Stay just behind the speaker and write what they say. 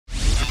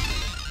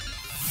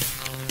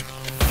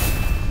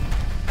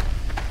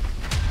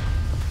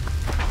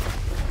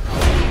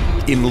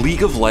In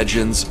League of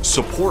Legends,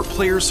 support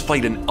players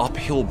fight an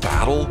uphill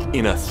battle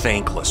in a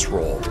thankless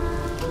role.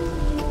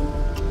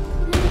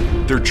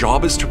 Their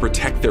job is to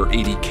protect their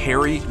AD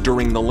carry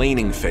during the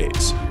laning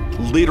phase,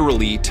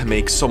 literally to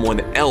make someone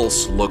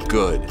else look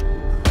good.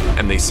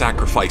 And they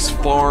sacrifice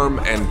farm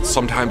and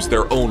sometimes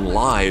their own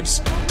lives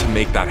to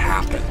make that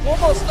happen. One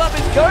more snub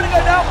is going to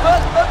go down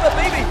first, but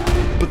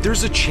baby. But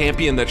there's a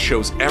champion that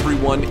shows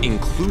everyone,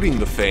 including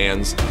the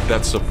fans,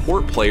 that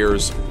support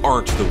players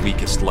aren't the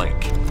weakest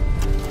link.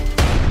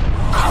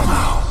 Come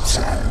out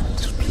and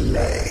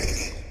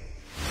play.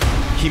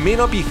 He may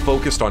not be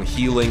focused on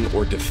healing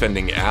or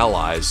defending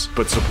allies,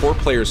 but support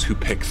players who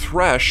pick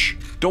Thresh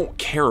don't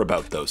care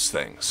about those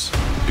things.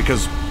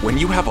 Because when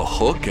you have a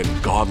hook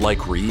and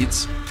godlike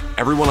reads,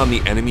 everyone on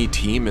the enemy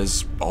team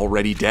is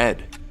already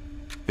dead.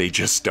 They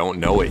just don't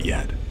know it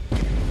yet.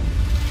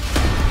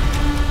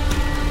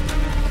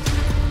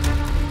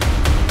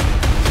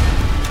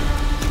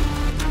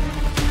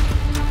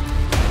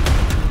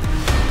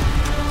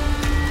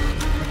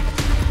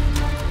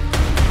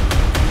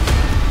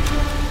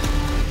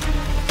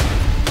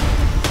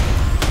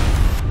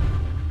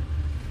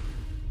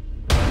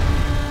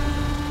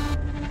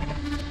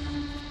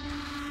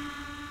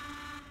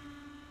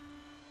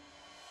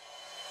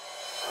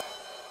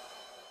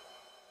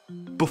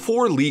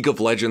 Before League of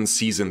Legends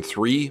Season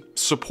 3,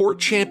 support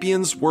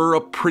champions were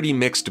a pretty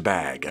mixed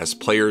bag as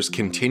players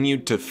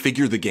continued to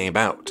figure the game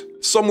out.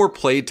 Some were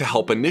played to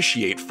help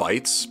initiate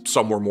fights,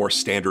 some were more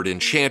standard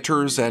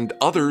enchanters, and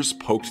others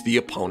poked the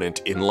opponent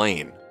in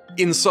lane.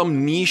 In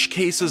some niche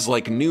cases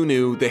like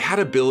Nunu, they had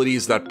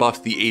abilities that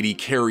buffed the AD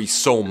carry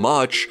so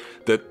much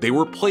that they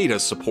were played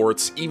as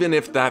supports even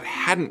if that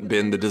hadn't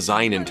been the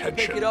design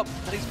intention. Pick it up,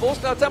 and he's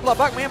forced out Templar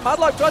back, man.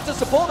 Madlife tries to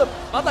support him.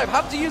 Madlife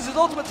had to use his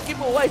ultimate to keep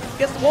him away.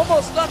 Gets one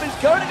more snub, he's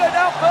going to go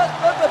down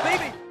first, but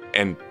baby.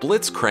 And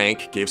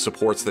Blitzcrank gave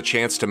supports the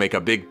chance to make a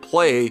big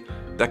play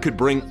that could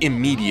bring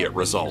immediate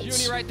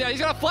results. Right there, he's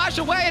gonna flash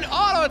away and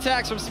auto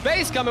attacks from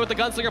space coming with the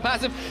Gunslinger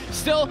passive.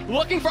 Still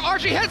looking for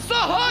Archie, hits the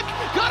hook,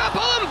 gotta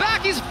pull him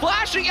back, he's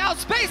flashing out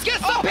space, gets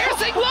the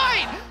piercing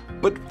light!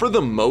 But for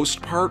the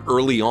most part,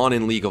 early on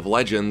in League of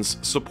Legends,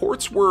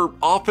 supports were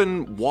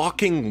often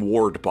walking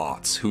ward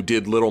bots who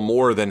did little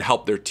more than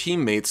help their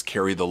teammates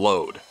carry the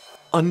load.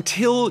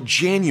 Until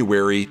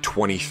January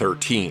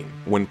 2013,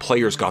 when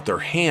players got their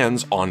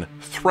hands on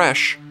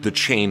Thresh, the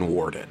Chain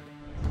Warden.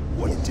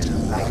 What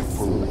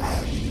delightful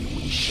agony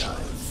we shall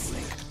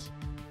inflict.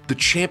 The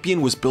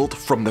champion was built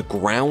from the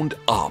ground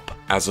up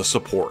as a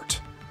support,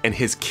 and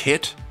his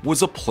kit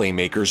was a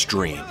playmaker's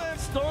dream.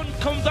 Storm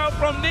comes out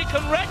from Nick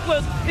and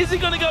Reckless. Is he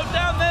going to go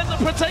down there? The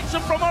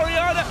protection from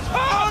Oriana.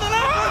 Oh,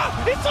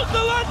 no! He took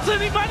the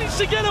lantern. He managed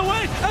to get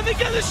away. And they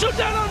get the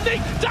shutdown on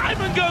Nick.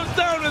 Diamond goes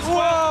down as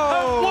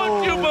well. And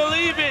would you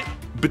believe it?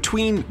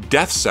 Between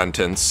Death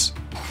Sentence,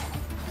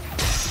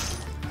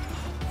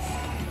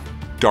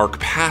 Dark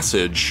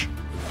Passage,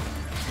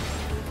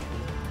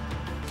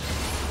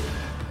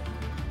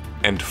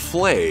 and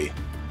Flay,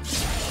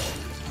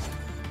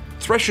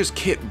 Thresh's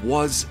kit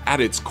was,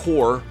 at its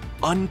core,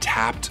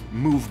 untapped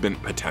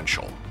movement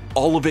potential.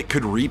 All of it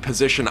could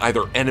reposition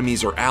either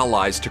enemies or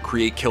allies to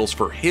create kills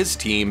for his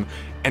team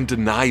and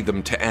deny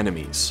them to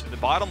enemies. The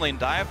bottom lane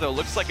dive, though,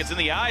 looks like it's in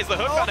the eyes. The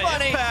hook on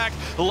an impact.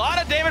 A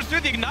lot of damage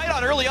through the Ignite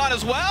on early on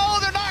as well.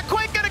 They're not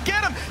quite going to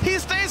get him. He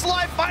stays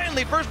alive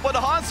finally. First blood to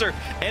Hanser.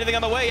 Anything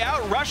on the way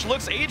out? Rush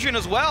looks Adrian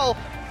as well.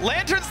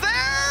 Lantern's there!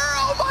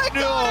 Oh my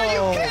god,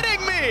 are you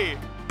kidding me?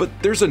 But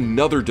there's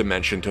another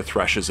dimension to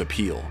Thresh's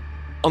appeal.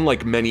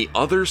 Unlike many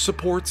other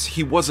supports,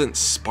 he wasn't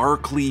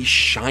sparkly,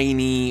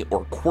 shiny,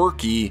 or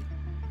quirky.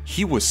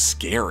 He was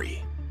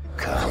scary.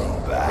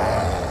 Come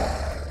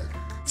back.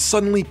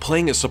 Suddenly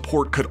playing a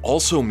support could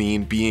also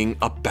mean being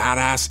a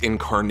badass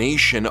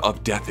incarnation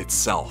of death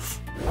itself.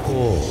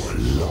 Poor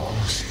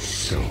lost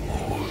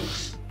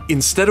souls.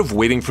 Instead of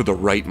waiting for the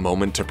right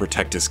moment to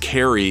protect his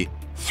carry,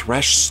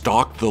 Thresh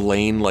stalked the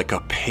lane like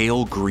a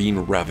pale green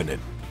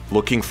revenant,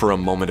 looking for a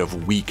moment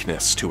of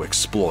weakness to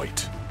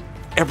exploit.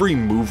 Every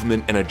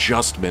movement and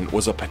adjustment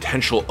was a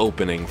potential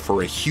opening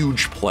for a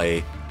huge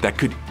play that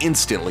could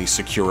instantly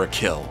secure a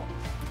kill.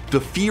 The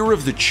fear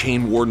of the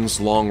Chain Warden's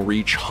long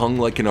reach hung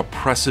like an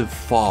oppressive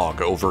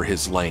fog over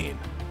his lane,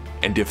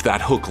 and if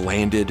that hook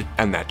landed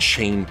and that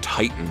chain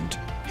tightened,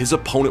 his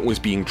opponent was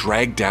being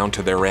dragged down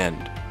to their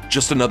end,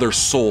 just another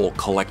soul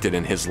collected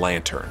in his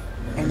lantern.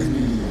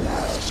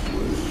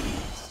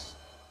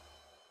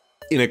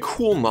 In a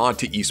cool nod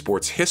to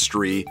esports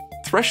history,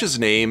 Thresh's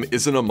name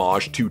is an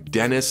homage to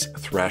Dennis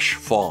Thresh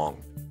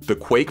Fong, the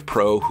Quake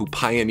pro who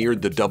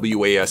pioneered the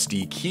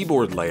WASD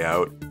keyboard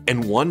layout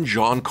and won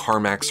John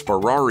Carmack's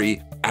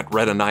Ferrari at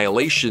Red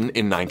Annihilation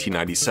in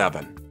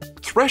 1997.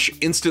 Thresh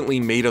instantly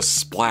made a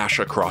splash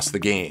across the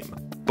game,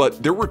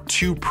 but there were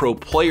two pro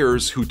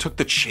players who took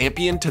the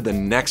champion to the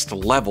next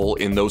level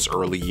in those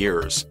early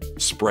years,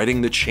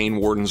 spreading the Chain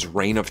Warden's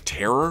reign of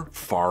terror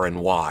far and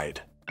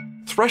wide.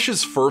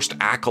 Thresh's first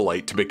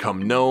acolyte to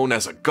become known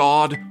as a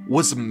god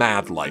was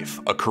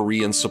Madlife, a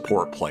Korean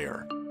support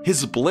player.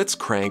 His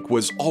Blitzcrank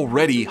was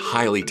already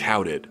highly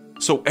touted,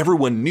 so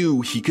everyone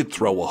knew he could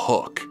throw a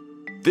hook.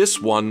 This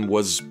one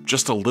was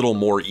just a little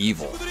more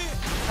evil.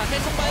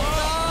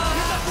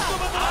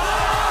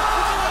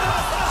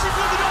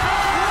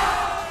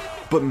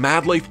 But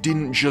Madlife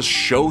didn't just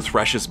show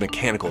Thresh's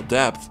mechanical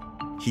depth,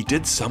 he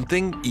did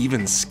something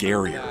even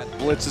scarier.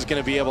 Blitz is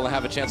going to be able to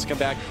have a chance to come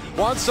back.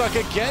 Wansuck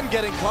again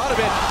getting caught a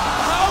bit.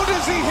 How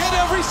does he hit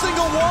every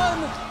single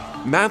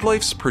one?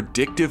 Madlife's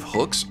predictive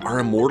hooks are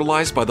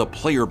immortalized by the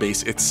player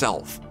base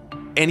itself.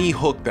 Any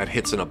hook that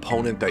hits an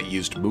opponent that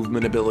used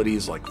movement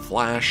abilities like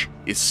Flash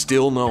is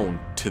still known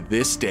to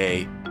this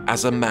day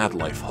as a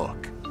Madlife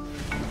hook.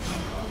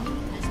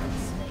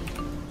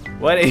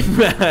 What a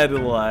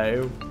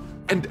Madlife.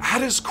 And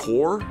at his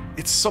core,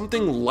 it's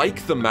something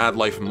like the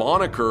Madlife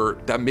moniker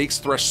that makes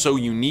Thresh so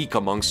unique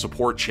among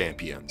support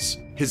champions.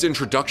 His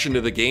introduction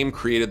to the game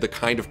created the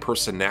kind of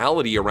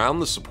personality around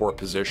the support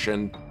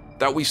position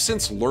that we've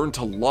since learned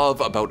to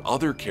love about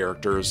other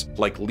characters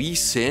like Lee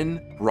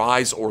Sin,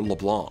 Ryze, or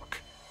LeBlanc.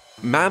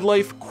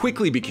 Madlife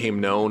quickly became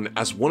known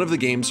as one of the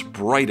game's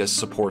brightest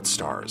support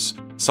stars,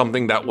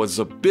 something that was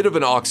a bit of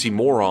an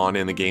oxymoron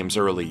in the game's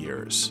early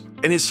years.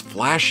 And his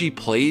flashy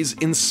plays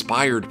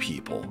inspired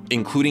people,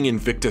 including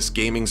Invictus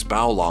Gaming's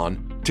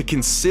Baolon, to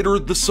consider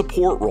the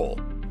support role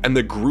and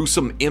the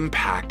gruesome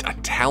impact a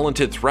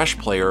talented Thresh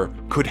player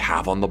could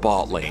have on the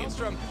bot lane.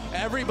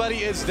 Everybody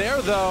is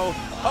there though.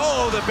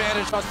 Oh, the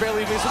bandage shots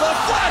barely leaves. But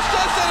Flash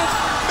does it!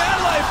 It's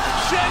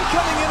Madlife! Shen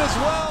coming in as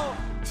well!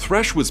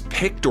 Thresh was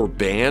picked or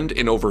banned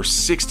in over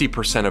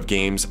 60% of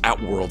games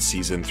at World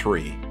Season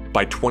 3.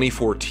 By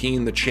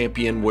 2014, the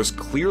champion was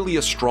clearly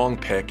a strong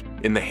pick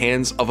in the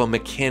hands of a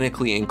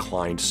mechanically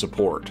inclined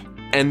support.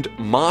 And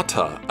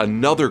Mata,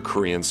 another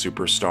Korean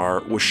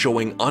superstar, was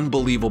showing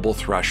unbelievable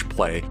Thresh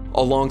play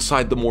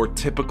alongside the more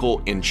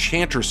typical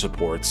Enchanter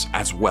supports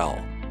as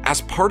well.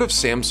 As part of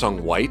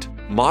Samsung White,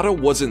 Mata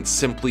wasn't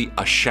simply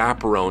a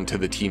chaperone to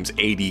the team's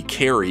AD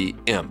carry,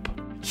 Imp.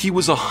 He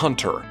was a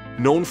hunter,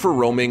 known for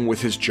roaming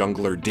with his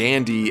jungler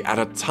Dandy at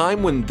a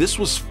time when this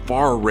was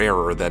far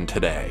rarer than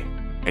today.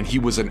 And he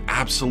was an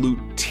absolute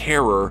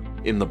terror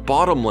in the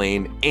bottom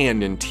lane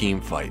and in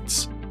team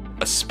fights,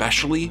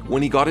 especially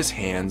when he got his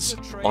hands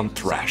on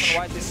Thresh.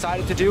 What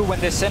decided to do when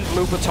they sent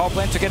Blue to top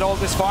lane to get all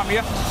this farm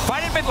here.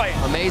 Fight in mid lane.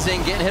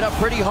 Amazing, getting hit up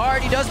pretty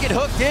hard. He does get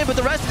hooked in, but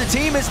the rest of the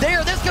team is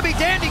there. This could be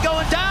Dandy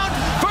going down.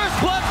 First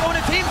blood going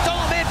to Team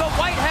Solomon, but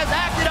White has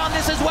acted on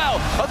this as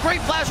well. A great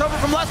flash over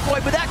from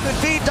Lustboy, but that could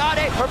feed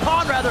Dade, or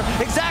Pawn rather,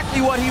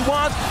 exactly what he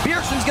wants.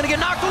 Bjergsen's gonna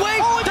get knocked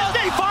away. Oh, does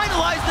he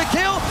finalize the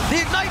kill?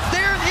 The Ignite's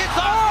there, the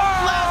exhaust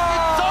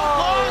lasted so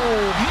long.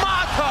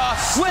 Mata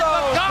with a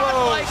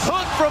godlike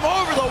hook from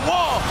over the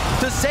wall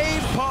to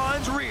save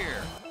Pawn's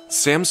rear.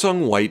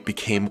 Samsung White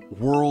became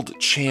world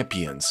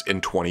champions in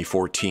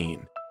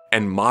 2014,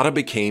 and Mata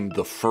became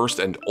the first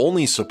and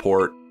only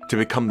support to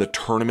become the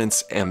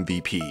tournament's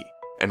MVP.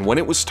 And when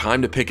it was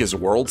time to pick his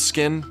world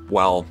skin,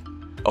 well,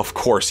 of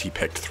course he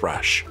picked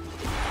Thresh.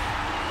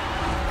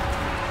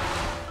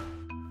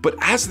 But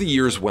as the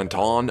years went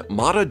on,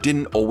 Mata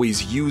didn't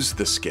always use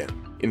the skin.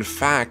 In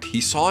fact,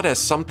 he saw it as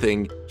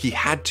something he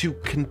had to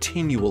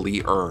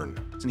continually earn.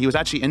 And he was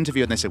actually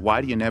interviewed and they said, why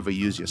do you never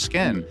use your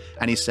skin?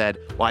 And he said,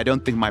 well, I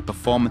don't think my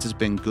performance has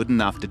been good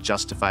enough to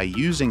justify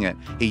using it.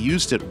 He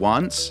used it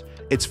once.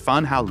 It's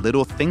fun how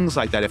little things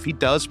like that, if he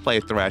does play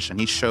Thresh and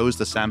he shows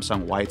the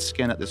Samsung White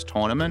skin at this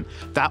tournament,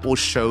 that will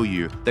show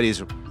you that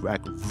he's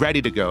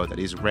ready to go, that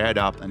he's reared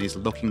up and he's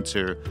looking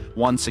to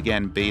once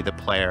again be the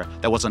player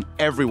that was on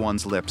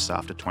everyone's lips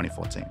after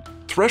 2014.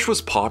 Thresh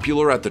was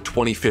popular at the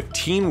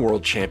 2015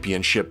 World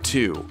Championship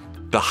too,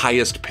 the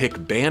highest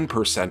pick ban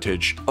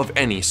percentage of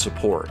any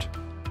support.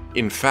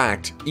 In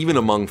fact, even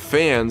among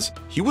fans,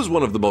 he was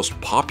one of the most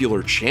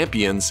popular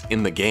champions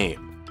in the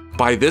game.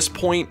 By this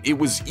point, it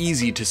was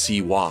easy to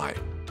see why.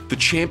 The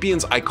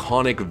champion's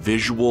iconic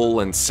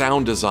visual and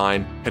sound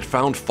design had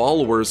found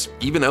followers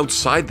even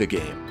outside the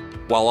game,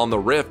 while on the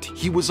Rift,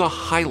 he was a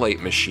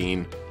highlight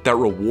machine that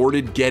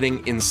rewarded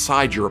getting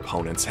inside your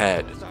opponent's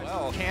head.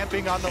 Well,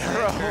 camping on the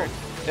lantern,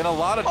 in a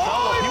lot of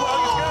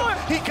trouble.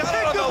 He got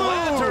it on the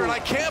lantern, I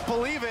can't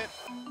believe it.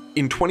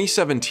 In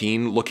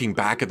 2017, looking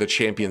back at the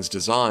champion's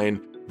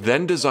design,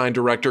 then design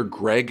director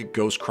Greg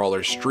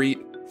Ghostcrawler Street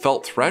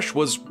felt Thresh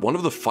was one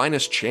of the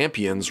finest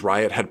champions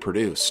Riot had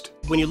produced.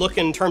 When you look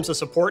in terms of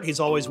support, he's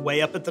always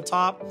way up at the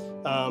top.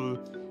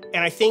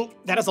 And I think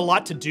that has a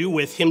lot to do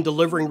with him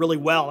delivering really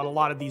well on a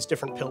lot of these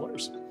different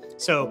pillars.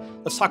 So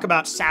let's talk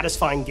about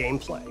satisfying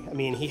gameplay. I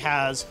mean, he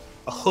has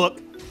a hook,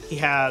 he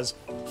has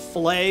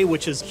Flay,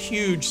 which is a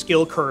huge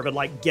skill curve and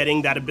like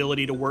getting that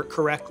ability to work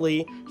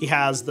correctly. He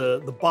has the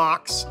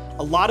box.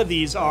 A lot of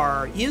these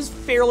is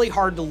fairly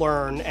hard to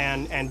learn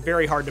and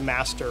very hard to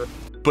master.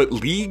 But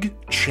League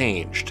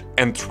changed,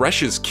 and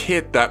Thresh's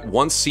kit that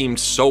once seemed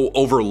so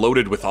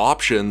overloaded with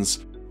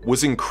options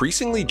was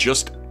increasingly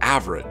just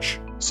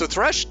average. So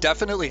Thresh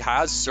definitely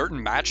has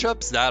certain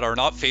matchups that are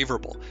not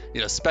favorable,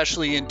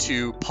 especially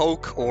into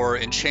poke or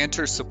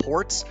enchanter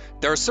supports,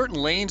 there are certain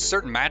lanes,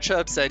 certain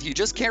matchups that he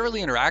just can't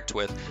really interact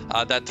with,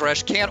 that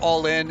Thresh can't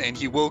all in and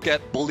he will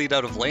get bullied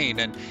out of lane.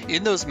 And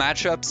in those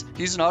matchups,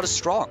 he's not as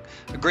strong.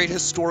 A great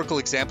historical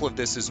example of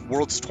this is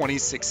Worlds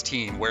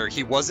 2016, where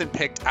he wasn't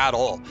picked at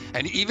all.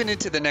 And even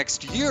into the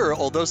next year,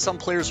 although some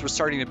players were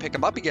starting to pick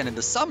him up again in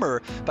the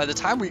summer, by the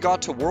time we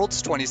got to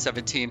Worlds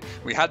 2017,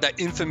 we had that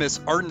infamous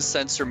Ardent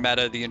Sensor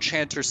meta, the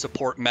enchanter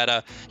support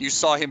meta. You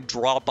saw him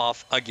drop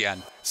off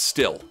again.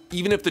 Still,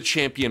 even if the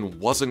champion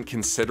wasn't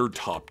considered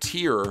top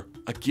tier,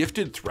 a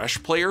gifted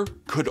Thresh player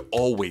could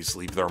always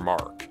leave their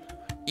mark,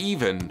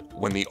 even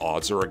when the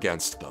odds are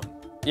against them.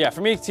 Yeah,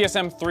 for me,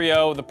 TSM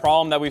 3-0, the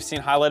problem that we've seen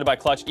highlighted by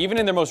Clutch, even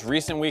in their most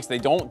recent weeks, they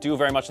don't do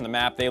very much on the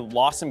map. They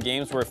lost some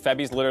games where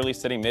Febi's literally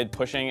sitting mid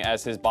pushing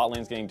as his bot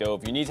lane's getting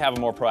dove. You need to have a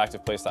more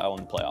proactive playstyle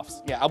in the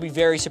playoffs. Yeah, I'll be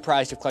very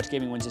surprised if Clutch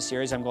Gaming wins this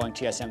series. I'm going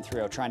TSM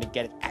 3-0, trying to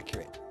get it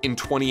accurate. In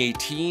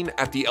 2018,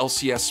 at the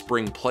LCS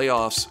Spring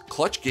Playoffs,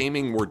 Clutch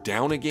Gaming were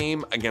down a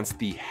game against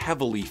the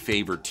heavily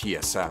favored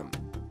TSM.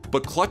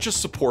 But Clutch's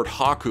support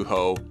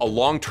Hakuho, a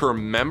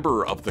long-term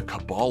member of the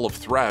Cabal of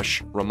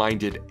Thresh,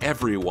 reminded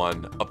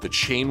everyone of the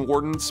Chain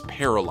Warden's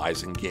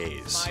paralyzing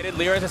gaze.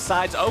 Lyra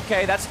decides,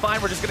 okay, that's fine,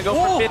 we're just gonna go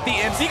for 50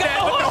 instead,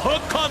 but the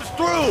hook comes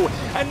through!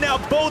 And now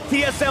both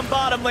TSM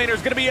bottom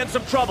laners gonna be in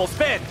some trouble.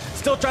 Spin,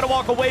 still trying to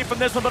walk away from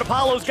this one, but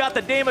Apollo's got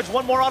the damage.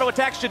 One more auto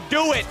attack should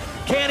do it.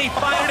 Can he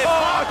find it? It's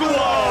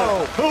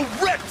Hakuho,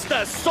 who rips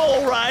the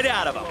soul right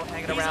out of him.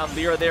 Hanging around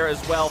Lyra there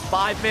as well.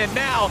 5 men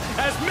now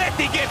as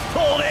Mithie gets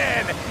pulled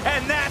in.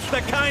 And that's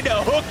the kind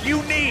of hook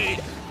you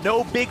need.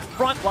 No big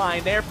front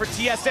line there for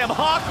TSM.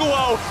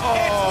 Hakuho,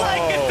 it's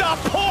like it's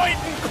a point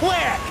and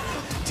quick.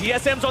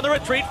 TSM's on the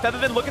retreat.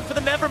 Featherman looking for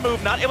the never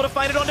move, not able to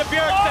find it on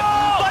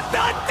Bjergsen. But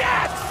the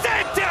death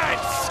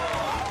sentence!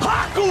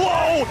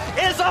 Hakuho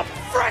is a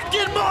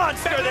freaking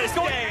monster this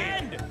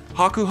game!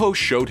 Hakuho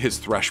showed his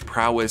Thresh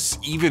prowess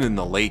even in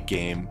the late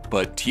game,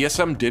 but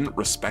TSM didn't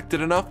respect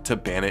it enough to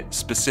ban it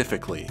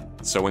specifically.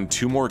 So in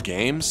 2 more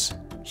games,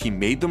 he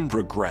made them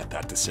regret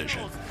that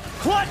decision.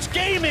 Clutch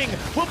Gaming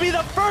will be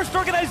the first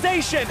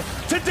organization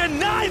to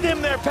deny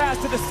them their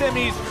pass to the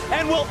semis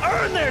and will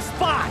earn their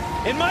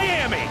spot in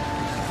Miami.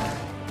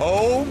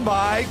 Oh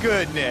my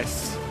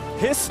goodness.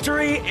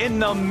 History in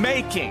the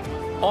making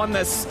on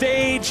the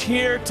stage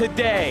here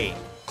today.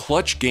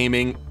 Clutch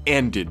Gaming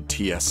ended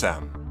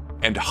TSM,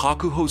 and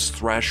Hakuho's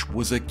Thresh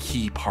was a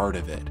key part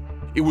of it.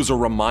 It was a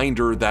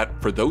reminder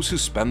that for those who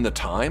spend the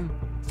time,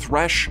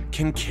 Thresh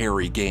can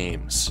carry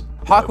games.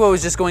 Hakuho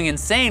was just going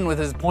insane with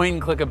his point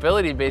and click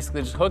ability,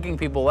 basically just hooking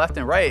people left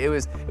and right. It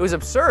was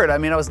absurd. I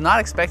mean, I was not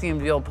expecting him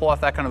to be able to pull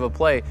off that kind of a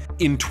play.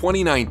 In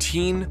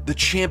 2019, the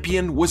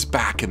champion was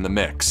back in the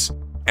mix,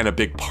 and a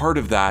big part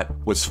of that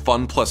was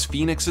Fun Plus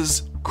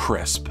Phoenix's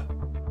Crisp.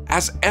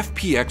 As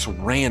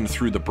FPX ran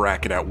through the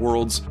bracket at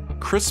Worlds,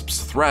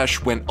 Crisp's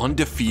Thresh went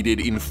undefeated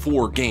in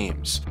 4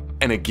 games.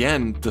 And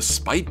again,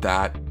 despite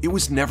that, it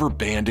was never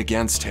banned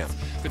against him.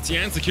 But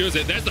Tian secures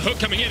it. There's the hook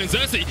coming in, and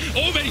Xerxes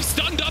already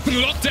stunned up and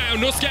locked down.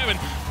 Norscaven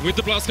with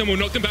the blast gun will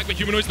knock them back, but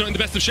Humanoid's not in the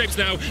best of shapes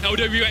now.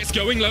 LWX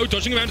going low,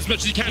 dodging around as much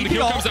as he can. The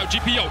kill comes out.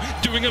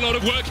 GPO doing a lot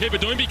of work here,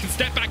 but Doinby can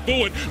step back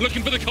forward,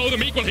 looking for the cold. The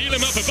Meek will heal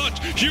him up a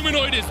bunch.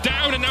 Humanoid is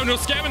down, and now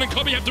Norscaven and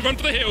Cobby have to run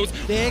for the hills.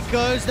 There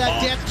goes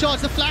that death charge.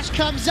 The flash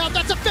comes out.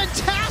 That's a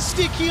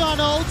fantastic Kiana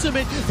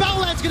ultimate.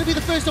 Battleland's going to be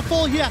the first to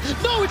fall here.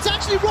 No, it's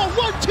actually wrong.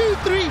 1, 2,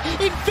 3.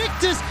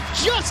 Invictus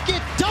just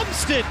get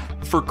dumpstered.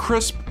 For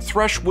Crisp,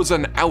 Thresh was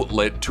an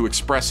outlet to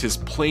express his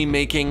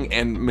playmaking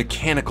and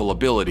mechanical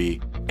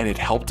ability, and it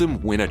helped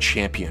him win a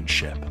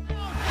championship.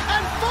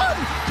 And Fun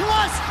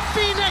Plus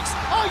Phoenix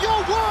are your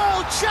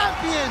world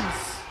champions!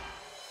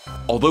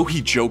 Although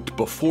he joked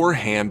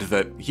beforehand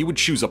that he would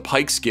choose a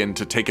Pyke skin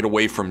to take it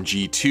away from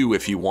G2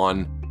 if he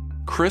won,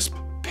 Crisp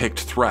picked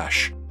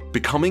Thresh,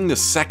 becoming the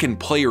 2nd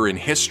player in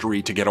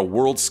history to get a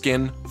world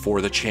skin for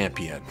the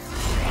champion.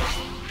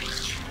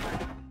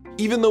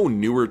 Even though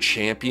newer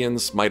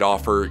champions might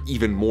offer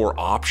even more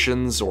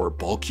options or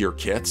bulkier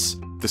kits,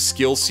 the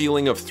skill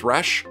ceiling of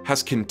Thresh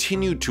has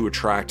continued to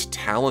attract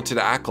talented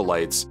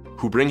acolytes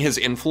who bring his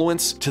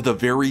influence to the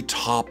very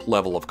top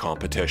level of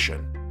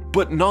competition.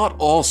 But not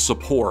all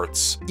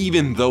supports,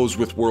 even those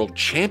with world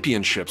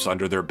championships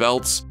under their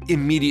belts,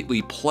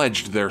 immediately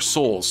pledged their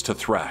souls to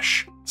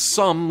Thresh.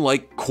 Some,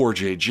 like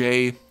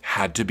CoreJJ,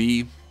 had to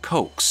be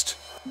coaxed.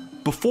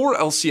 Before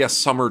LCS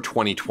Summer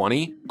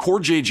 2020,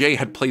 CoreJJ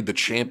had played the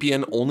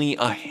champion only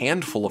a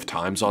handful of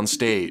times on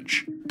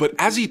stage. But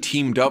as he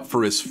teamed up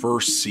for his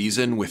first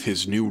season with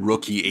his new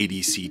rookie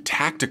ADC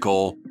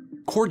Tactical,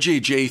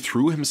 CoreJJ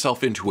threw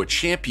himself into a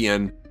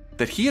champion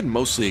that he had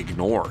mostly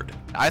ignored.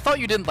 I thought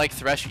you didn't like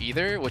Thresh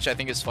either, which I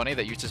think is funny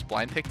that you just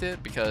blind picked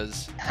it,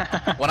 because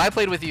when I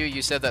played with you,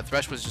 you said that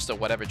Thresh was just a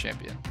whatever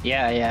champion.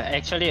 Yeah.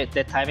 Actually, at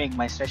that timing,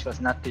 my Thresh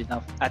was not good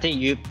enough. I think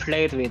you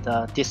played with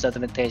a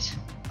disadvantage.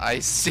 I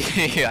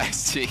see, I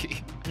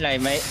see.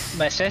 Like, my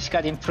Thresh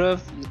got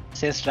improved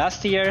since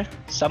last year,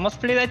 summer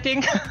split, I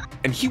think.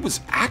 And he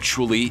was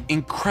actually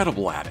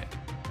incredible at it.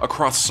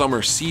 Across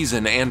summer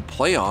season and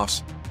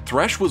playoffs,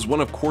 Thresh was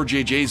one of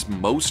CoreJJ's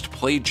most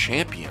played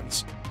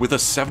champions, with a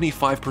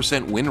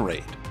 75% win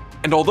rate.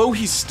 And although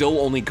he's still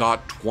only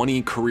got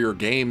 20 career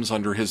games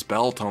under his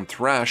belt on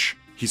Thresh,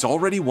 he's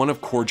already one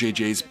of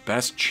CoreJJ's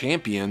best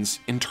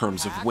champions in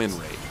terms of win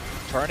rate.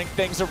 Turning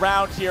things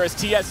around here as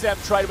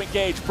TSM try to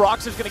engage.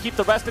 Brox is going to keep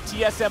the rest of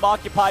TSM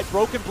occupied.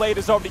 Broken Blade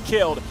is already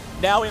killed.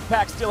 Now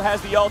Impact still has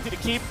the ulti to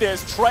keep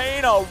this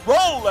train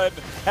a-rolling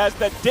as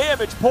the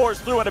damage pours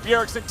through, and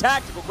Bjergsen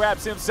Tactical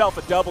grabs himself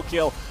a double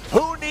kill.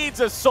 Who needs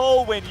a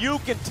soul when you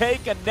can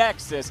take a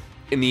Nexus?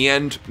 In the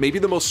end, maybe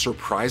the most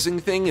surprising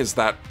thing is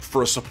that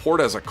for a support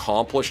as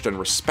accomplished and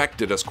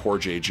respected as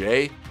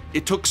CoreJJ,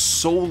 it took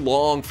so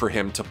long for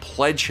him to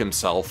pledge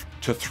himself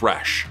to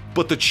Thresh.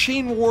 But the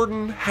Chain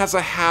Warden has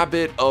a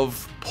habit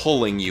of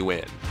pulling you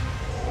in.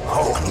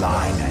 Hook,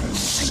 line, and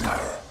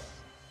sinker.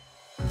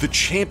 The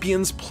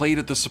champions played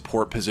at the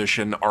support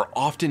position are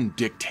often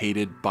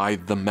dictated by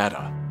the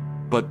meta.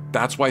 But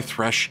that's why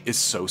Thresh is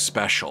so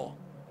special.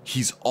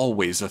 He's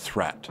always a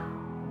threat.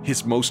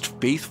 His most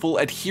faithful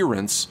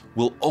adherents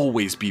will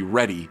always be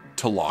ready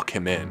to lock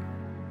him in.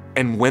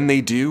 And when they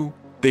do,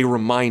 they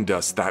remind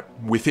us that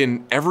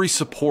within every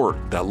support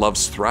that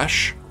loves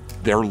Thresh,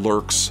 there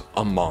lurks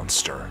a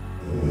monster.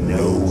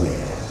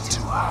 Nowhere to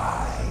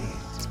hide.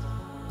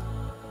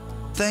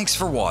 Thanks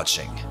for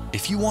watching.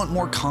 If you want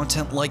more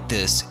content like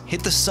this,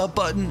 hit the sub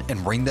button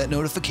and ring that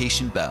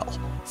notification bell.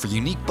 For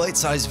unique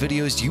bite-sized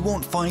videos you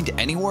won't find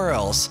anywhere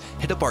else,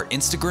 hit up our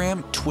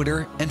Instagram,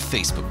 Twitter, and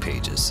Facebook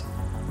pages.